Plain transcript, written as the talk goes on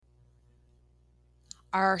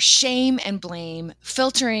are shame and blame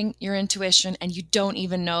filtering your intuition and you don't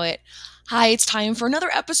even know it. Hi, it's time for another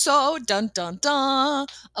episode, dun dun dun,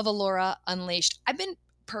 of Alora Unleashed. I've been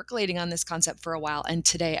percolating on this concept for a while, and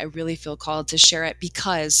today I really feel called to share it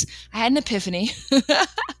because I had an epiphany.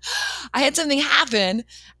 I had something happen,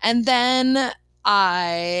 and then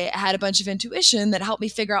I had a bunch of intuition that helped me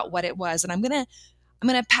figure out what it was, and I'm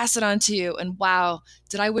gonna pass it on to you. And wow,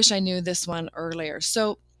 did I wish I knew this one earlier.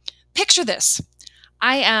 So picture this.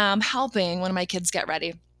 I am helping one of my kids get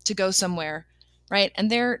ready to go somewhere, right? And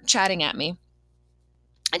they're chatting at me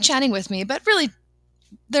and chatting with me, but really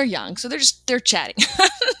they're young, so they're chatting.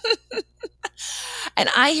 And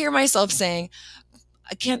I hear myself saying,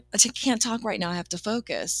 I can't talk right now. I have to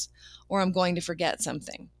focus or I'm going to forget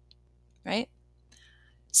something, right?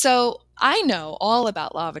 So I know all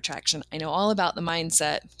about law of attraction. I know all about the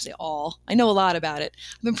mindset. Say all. I know a lot about it.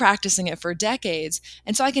 I've been practicing it for decades.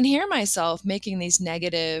 And so I can hear myself making these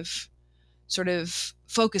negative sort of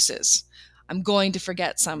focuses. I'm going to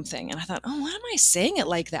forget something. And I thought, oh, why am I saying it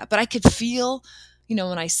like that? But I could feel, when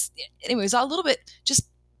anyways, a little bit just,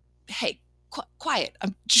 hey, quiet.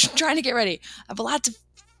 I'm just trying to get ready. I have a lot to,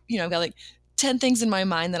 I've got like 10 things in my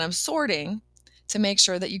mind that I'm sorting to make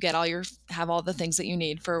sure that you have all the things that you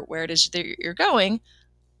need for where it is that you're going.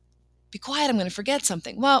 Be quiet. I'm going to forget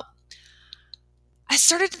something. Well, I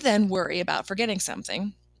started to then worry about forgetting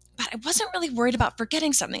something, but I wasn't really worried about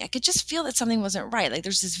forgetting something. I could just feel that something wasn't right. Like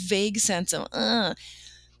there's this vague sense of,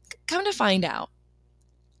 come to find out.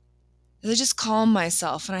 I just calmed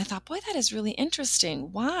myself and I thought, boy, that is really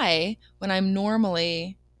interesting. Why, when I'm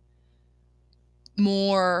normally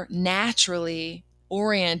more naturally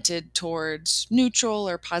oriented towards neutral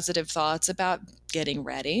or positive thoughts about getting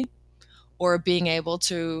ready or being able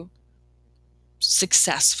to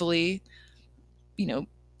successfully, you know,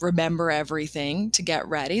 remember everything to get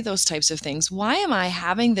ready, those types of things. Why am I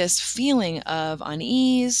having this feeling of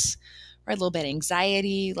unease, right? A little bit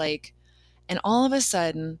anxiety, and all of a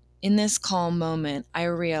sudden in this calm moment, I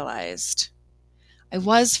realized I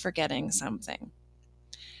was forgetting something.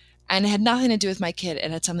 And it had nothing to do with my kid.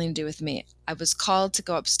 It had something to do with me. I was called to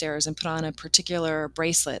go upstairs and put on a particular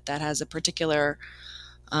bracelet that has a particular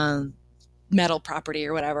um, metal property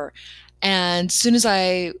or whatever. And as soon as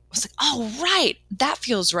I was like, oh, right, that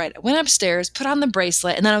feels right. I went upstairs, put on the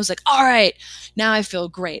bracelet, and then I was like, all right, now I feel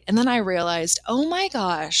great. And then I realized, oh my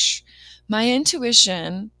gosh, my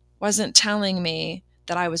intuition wasn't telling me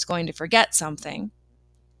that I was going to forget something.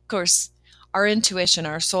 Of course, our intuition,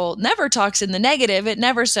 our soul never talks in the negative. It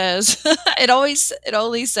never says, it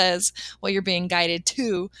only says what you're being guided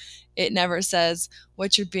to. It never says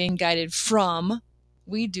what you're being guided from.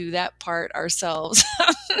 We do that part ourselves.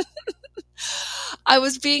 I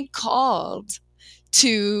was being called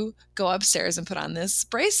to go upstairs and put on this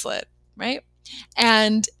bracelet, right?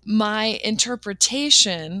 And my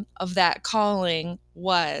interpretation of that calling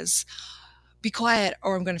was be quiet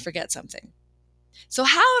or I'm going to forget something. So,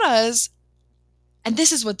 and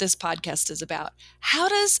this is what this podcast is about, how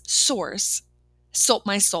does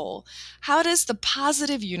my soul, how does the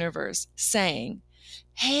positive universe saying,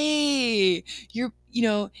 hey, you're,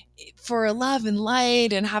 for love and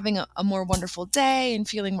light and having a more wonderful day and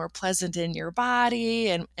feeling more pleasant in your body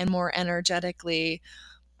and more energetically,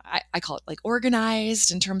 I call it like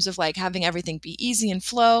organized in terms of like having everything be easy and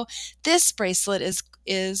flow. This bracelet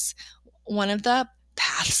is one of the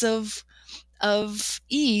paths of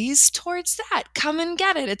ease towards that. Come and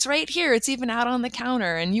get it. It's right here. It's even out on the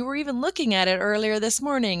counter. And you were even looking at it earlier this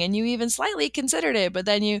morning and you even slightly considered it, but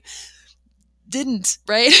then you didn't,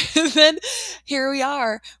 right? Then here we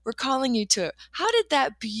are. We're calling you to it. How did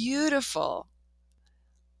that beautiful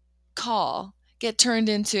call get turned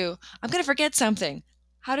into, I'm going to forget something?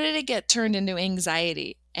 How did it get turned into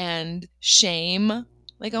anxiety and shame?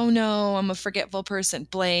 Like, oh no, I'm a forgetful person.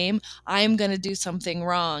 Blame, I'm going to do something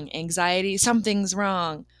wrong. Anxiety, something's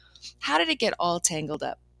wrong. How did it get all tangled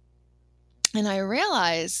up? And I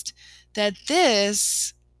realized that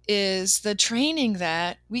this is the training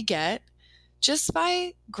that we get just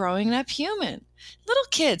by growing up human. Little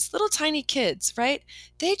kids, little tiny kids, right?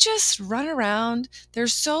 They just run around. They're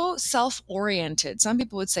so self-oriented. Some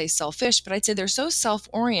people would say selfish, but I'd say they're so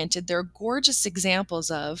self-oriented. They're gorgeous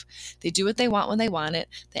examples of they do what they want when they want it.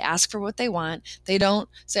 They ask for what they want. They don't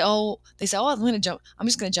say, I'm going to jump. I'm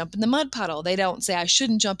just going to jump in the mud puddle. They don't say I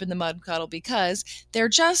shouldn't jump in the mud puddle because they're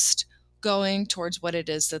just going towards what it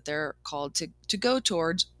is that they're called to go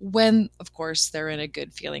towards when, of course, they're in a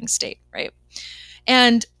good feeling state, right?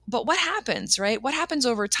 But what happens, right? What happens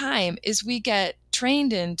over time is we get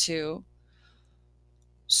trained into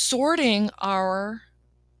sorting our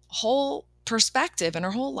whole perspective and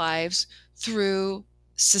our whole lives through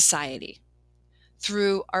society,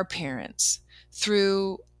 through our parents,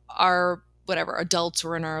 through our whatever adults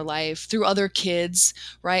were in our life, through other kids,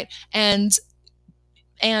 right? And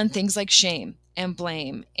things like shame and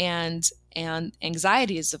blame and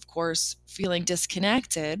anxiety is, of course, feeling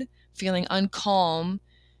disconnected, feeling uncalm,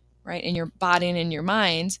 right, in your body and in your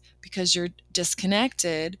mind because you're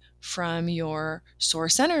disconnected from your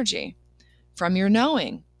source energy, from your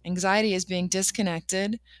knowing. Anxiety is being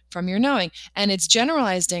disconnected from your knowing. And it's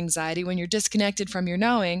generalized anxiety when you're disconnected from your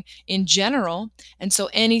knowing in general. And so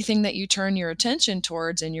anything that you turn your attention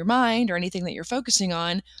towards in your mind or anything that you're focusing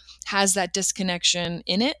on has that disconnection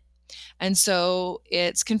in it. And so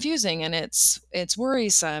it's confusing and it's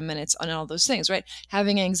worrisome and it's and all those things, right?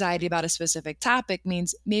 Having anxiety about a specific topic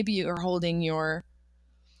means maybe you're holding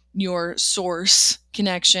your source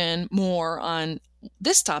connection more on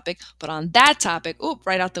this topic, but on that topic, oop,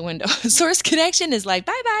 right out the window. Source connection is like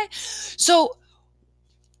bye bye. So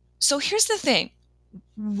here's the thing.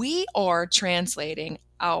 We are translating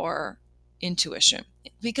our intuition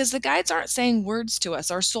because the guides aren't saying words to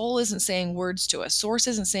us. Our soul isn't saying words to us. Source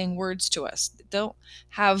isn't saying words to us. They don't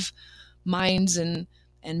have minds and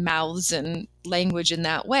mouths and language in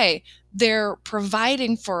that way. They're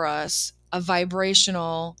providing for us a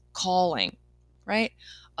vibrational calling, right?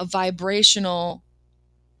 A vibrational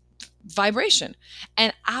vibration.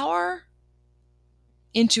 And our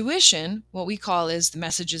intuition, what we call is the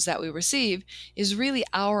messages that we receive, is really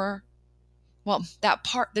our, well, that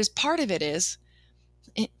part, there's part of it is,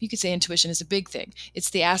 you could say intuition is a big thing. It's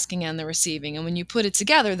the asking and the receiving. And when you put it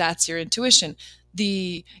together, that's your intuition.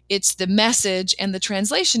 It's the message and the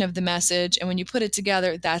translation of the message. And when you put it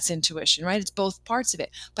together, that's intuition, right? It's both parts of it.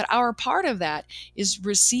 But our part of that is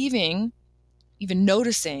receiving, even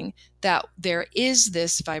noticing that there is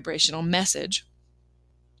this vibrational message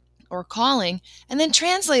or calling, and then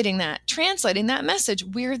translating that message.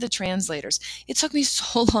 We're the translators. It took me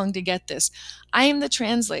so long to get this. I am the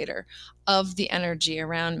translator of the energy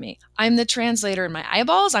around me. I'm the translator in my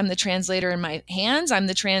eyeballs. I'm the translator in my hands. I'm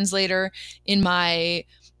the translator in my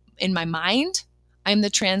mind. I'm the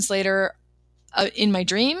translator in my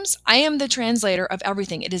dreams. I am the translator of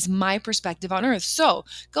everything. It is my perspective on earth. So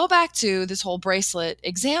go back to this whole bracelet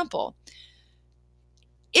example.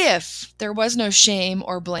 If there was no shame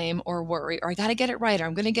or blame or worry, or I got to get it right, or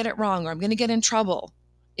I'm going to get it wrong, or I'm going to get in trouble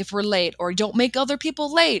if we're late, or don't make other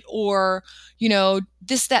people late, or,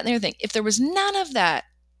 this, that, and the other thing. If there was none of that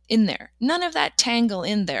in there, none of that tangle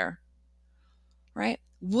in there, right?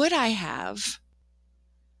 Would I have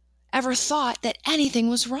ever thought that anything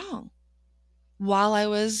was wrong while I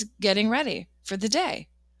was getting ready for the day?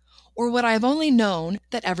 Or would I have only known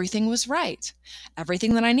that everything was right?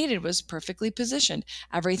 Everything that I needed was perfectly positioned.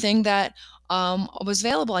 Everything that was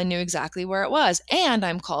available, I knew exactly where it was. And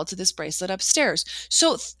I'm called to this bracelet upstairs.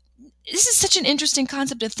 So this is such an interesting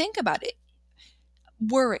concept to think about.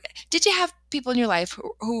 Worry. Did you have people in your life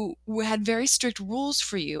who had very strict rules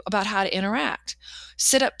for you about how to interact?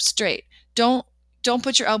 Sit up straight. Don't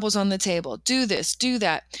put your elbows on the table. Do this, do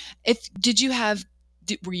that.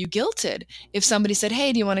 Were you guilted if somebody said,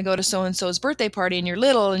 hey, do you want to go to so-and-so's birthday party and you're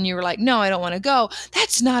little and you were like, no, I don't want to go?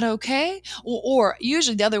 That's not okay. Or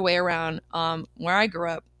usually the other way around, where I grew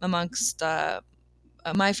up amongst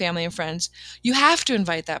my family and friends, you have to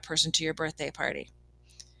invite that person to your birthday party,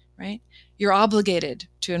 right? You're obligated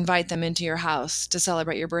to invite them into your house to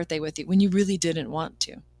celebrate your birthday with you when you really didn't want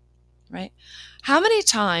to, right? How many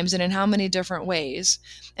times and in how many different ways,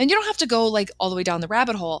 and you don't have to go like all the way down the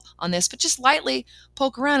rabbit hole on this, but just lightly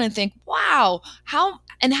poke around and think, wow, how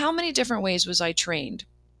many different ways was I trained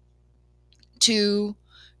to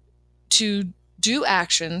do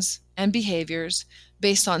actions and behaviors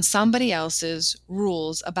based on somebody else's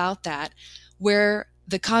rules about that, where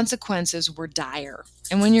the consequences were dire.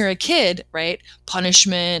 And when you're a kid, right,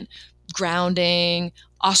 punishment, grounding,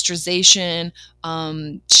 ostracization,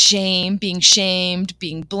 shame, being shamed,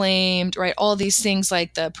 being blamed, right? All these things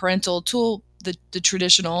like the parental tool, the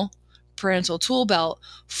traditional parental tool belt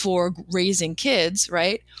for raising kids,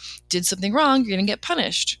 right? Did something wrong, you're going to get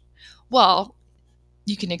punished. Well,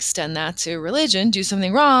 you can extend that to religion. Do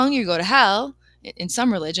something wrong, you go to hell. In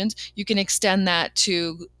some religions, you can extend that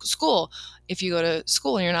to school. If you go to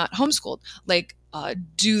school and you're not homeschooled, like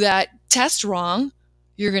do that test wrong,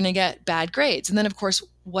 you're going to get bad grades. And then, of course,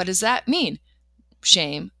 what does that mean?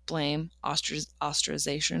 Shame, blame,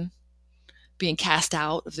 ostracization, being cast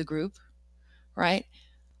out of the group, right?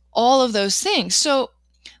 All of those things. So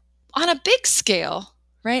on a big scale,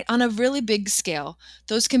 right? On a really big scale,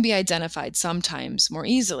 those can be identified sometimes more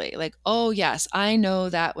easily. Like, oh, yes, I know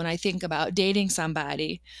that when I think about dating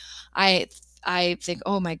somebody, I I think,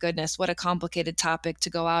 oh my goodness, what a complicated topic to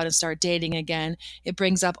go out and start dating again. It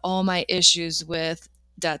brings up all my issues with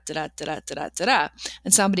da da da da da da da da.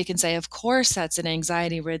 And somebody can say, of course, that's an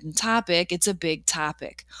anxiety ridden topic. It's a big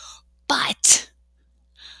topic. But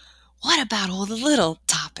what about all the little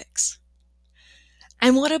topics?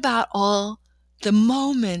 And what about all the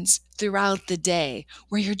moments throughout the day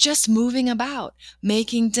where you're just moving about,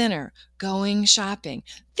 making dinner, going shopping,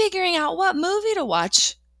 figuring out what movie to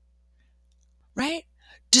watch, right?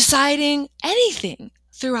 Deciding anything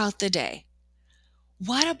throughout the day.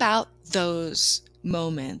 What about those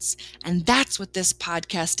moments? And that's what this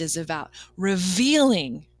podcast is about.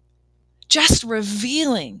 Just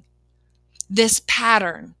revealing this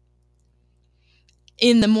pattern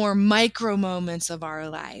in the more micro moments of our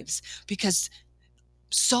lives. Because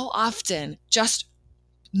so often, just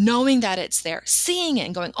knowing that it's there, seeing it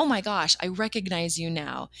and going, oh my gosh, I recognize you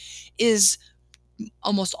now, is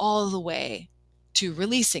almost all the way to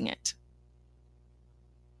releasing it.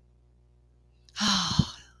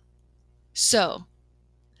 So,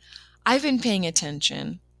 I've been paying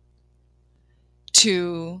attention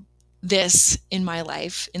to this in my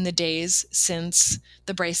life in the days since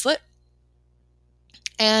the bracelet.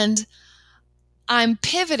 And I'm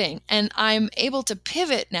pivoting, and I'm able to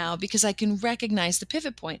pivot now because I can recognize the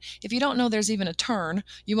pivot point. If you don't know there's even a turn,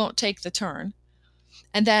 you won't take the turn.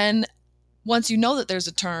 And then once you know that there's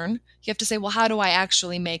a turn, you have to say, well, how do I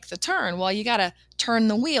actually make the turn? Well, you got to turn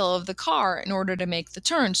the wheel of the car in order to make the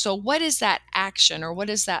turn. So what is that action, or what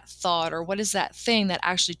is that thought, or what is that thing that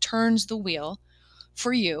actually turns the wheel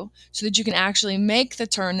for you so that you can actually make the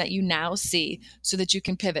turn that you now see so that you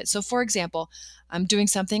can pivot? So for example, I'm doing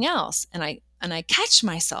something else and I catch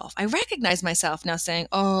myself. I recognize myself now saying,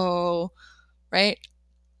 oh, right?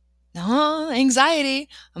 No, anxiety.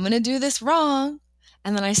 I'm going to do this wrong.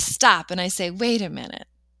 And then I stop and I say, wait a minute.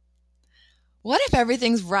 What if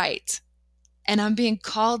everything's right and I'm being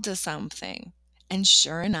called to something? And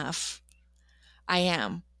sure enough, I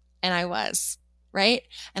am. And I was, right?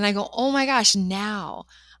 And I go, oh my gosh, now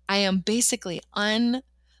I am basically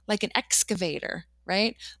like an excavator,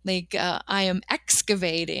 right? Like I am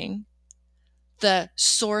excavating the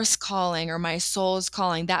source calling, or my soul's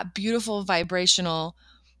calling, that beautiful vibrational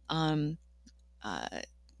um, uh,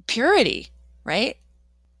 purity, right?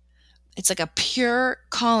 It's like a pure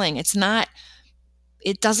calling. It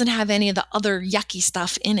doesn't have any of the other yucky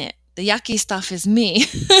stuff in it. The yucky stuff is me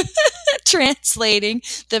translating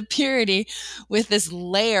the purity with this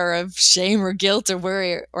layer of shame or guilt or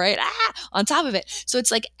worry, right? On top of it. So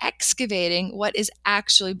it's like excavating what is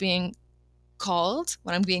actually being called,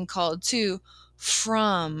 what I'm being called to,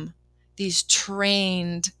 from these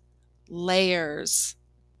trained layers.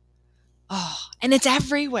 Oh, and it's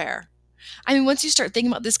everywhere. I mean, once you start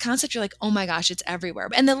thinking about this concept, you're like, oh my gosh, it's everywhere.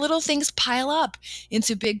 And the little things pile up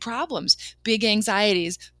into big problems, big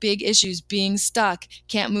anxieties, big issues, being stuck,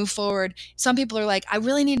 can't move forward. Some people are like, I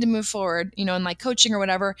really need to move forward, in my coaching or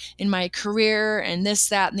whatever, in my career and this,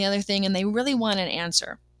 that, and the other thing. And they really want an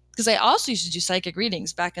answer. Because I also used to do psychic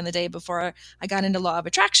readings back in the day before I got into law of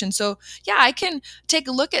attraction. So yeah, I can take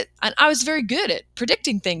a look at, and I was very good at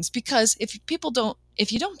predicting things, because if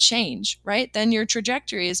you don't change, right, then your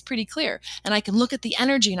trajectory is pretty clear. And I can look at the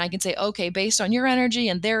energy and I can say, okay, based on your energy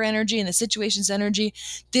and their energy and the situation's energy,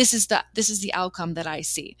 this is the outcome that I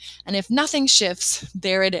see. And if nothing shifts,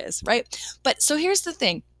 there it is, right? But so here's the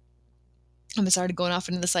thing. I'm started going off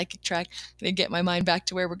into the psychic track to get my mind back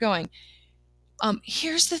to where we're going.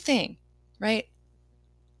 Here's the thing, right?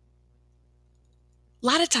 A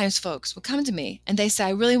lot of times folks will come to me and they say, I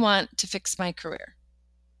really want to fix my career.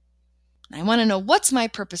 I want to know, what's my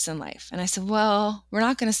purpose in life? And I said, well, we're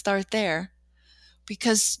not going to start there,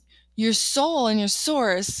 because your soul and your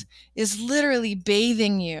source is literally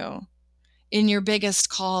bathing you in your biggest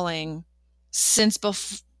calling since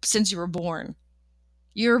you were born.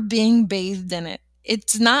 You're being bathed in it.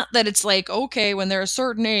 It's not that it's like, okay, when they're a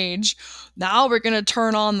certain age, now we're going to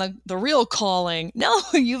turn on the real calling. No,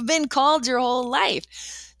 you've been called your whole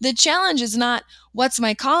life. The challenge is not what's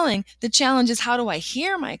my calling. The challenge is, how do I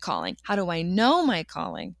hear my calling? How do I know my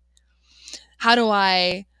calling? How do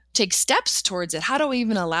I take steps towards it? How do I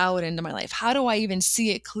even allow it into my life? How do I even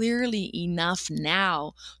see it clearly enough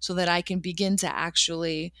now so that I can begin to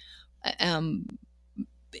actually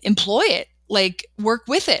employ it, like work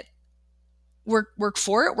with it, work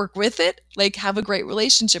for it, work with it, like have a great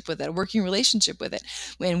relationship with it, a working relationship with it.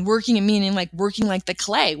 When working, meaning like working like the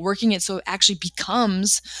clay, working it so it actually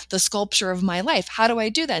becomes the sculpture of my life. How do I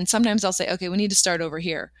do that? And sometimes I'll say, okay, we need to start over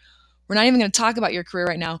here. We're not even going to talk about your career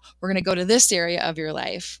right now. We're going to go to this area of your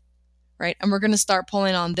life, right? And we're going to start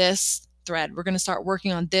pulling on this thread. We're going to start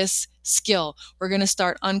working on this skill. We're going to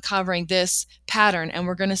start uncovering this pattern, and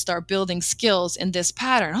we're going to start building skills in this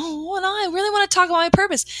pattern. Oh, well, no, I really want to talk about my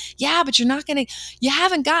purpose. Yeah, but you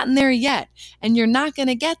haven't gotten there yet. And you're not going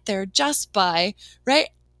to get there just by, right,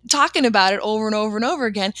 talking about it over and over and over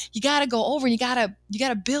again. You got to go over and you got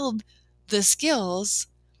to build the skills,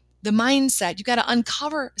 the mindset. You got to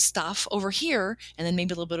uncover stuff over here, and then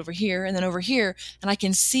maybe a little bit over here, and then over here. And I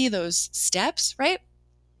can see those steps, right?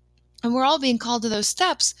 And we're all being called to those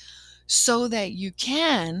steps so that you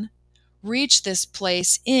can reach this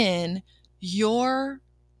place in your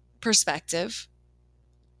perspective,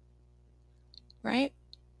 right?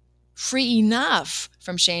 Free enough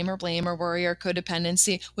from shame or blame or worry or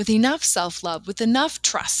codependency, with enough self-love, with enough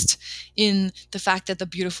trust in the fact that the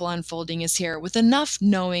beautiful unfolding is here, with enough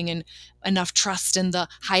knowing and enough trust in the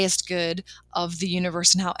highest good of the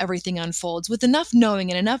universe and how everything unfolds, with enough knowing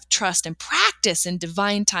and enough trust and practice in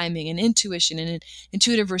divine timing and intuition and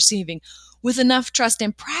intuitive receiving, with enough trust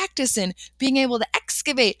and practice in being able to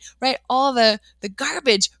excavate, right, all the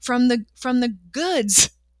garbage from the goods,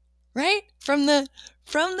 right, from the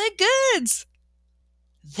goods.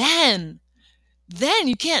 Then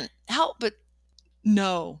you can't help but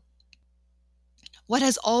know what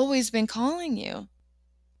has always been calling you.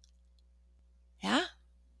 Yeah?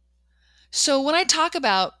 So when I talk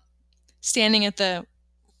about standing at the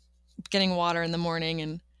getting water in the morning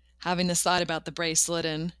and having this thought about the bracelet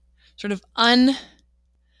and sort of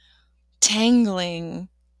untangling,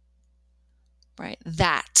 right,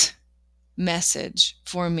 that message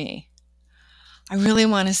for me, I really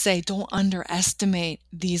want to say, don't underestimate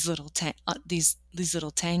these little these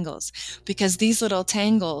little tangles, because these little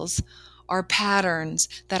tangles are patterns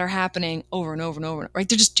that are happening over and over and over, right?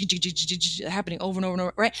 They're just happening over and over and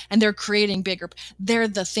over, right? And they're creating bigger. They're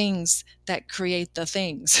the things that create the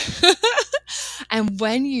things. And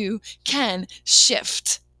when you can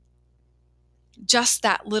shift just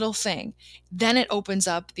that little thing, then it opens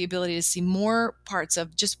up the ability to see more parts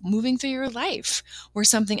of just moving through your life where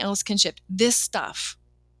something else can shift. This stuff,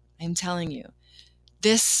 I'm telling you,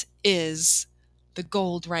 this is the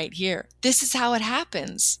gold right here. This is how it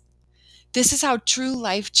happens. This is how true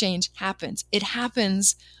life change happens. It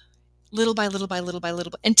happens little by little by little by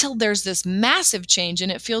little until there's this massive change,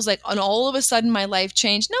 and it feels like, and all of a sudden my life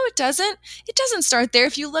changed. No, it doesn't. It doesn't start there.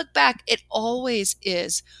 If you look back, it always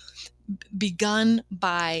is begun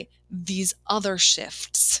by these other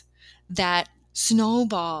shifts that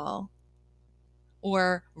snowball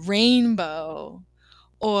or rainbow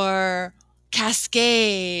or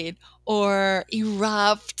cascade or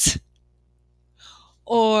erupt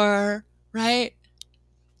or, right,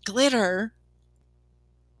 glitter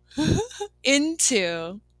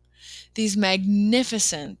into these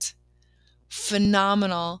magnificent,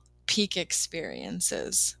 phenomenal peak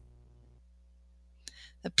experiences.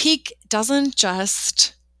 The peak doesn't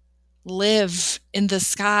just live in the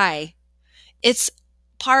sky. It's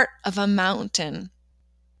part of a mountain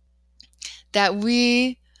that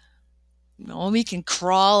we can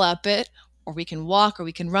crawl up it, or we can walk, or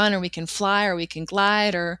we can run, or we can fly, or we can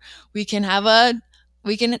glide, or we can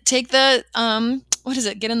take the what is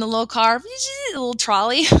it? Get in the little car, a little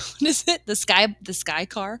trolley. What is it? The sky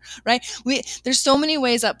car, right? There's so many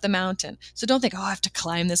ways up the mountain. So don't think, oh, I have to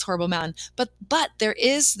climb this horrible mountain. But there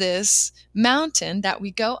is this mountain that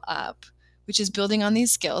we go up, which is building on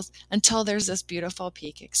these skills until there's this beautiful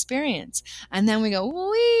peak experience. And then we go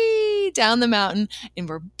wee down the mountain, and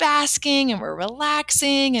we're basking and we're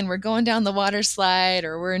relaxing and we're going down the water slide,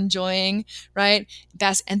 or we're enjoying, right?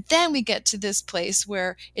 And then we get to this place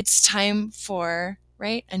where it's time for,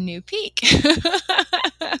 right, a new peak.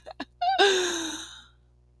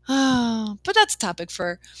 Oh, but that's a topic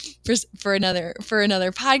for another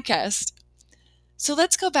podcast. So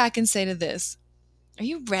let's go back and say to this: are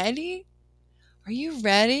you ready? Are you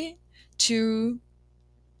ready to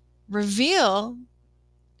reveal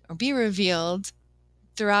or be revealed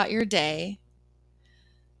throughout your day,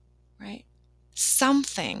 right?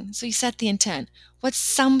 Something. So you set the intent. What's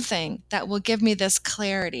something that will give me this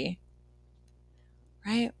clarity,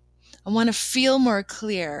 right? I want to feel more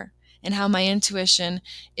clear in how my intuition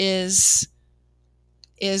is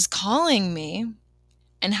calling me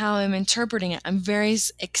and how I'm interpreting it. I'm very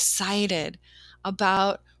excited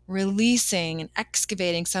about releasing and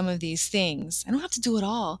excavating some of these things. I don't have to do it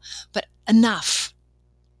all, but enough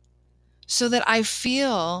so that I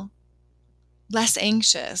feel less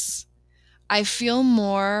anxious. I feel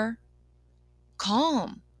more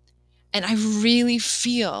calm. And I really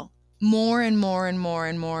feel more and more and more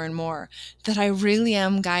and more and more that I really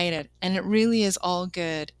am guided, and it really is all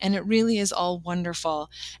good, and it really is all wonderful,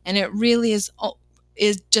 and it really is all,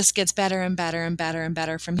 it just gets better and better and better and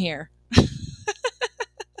better from here.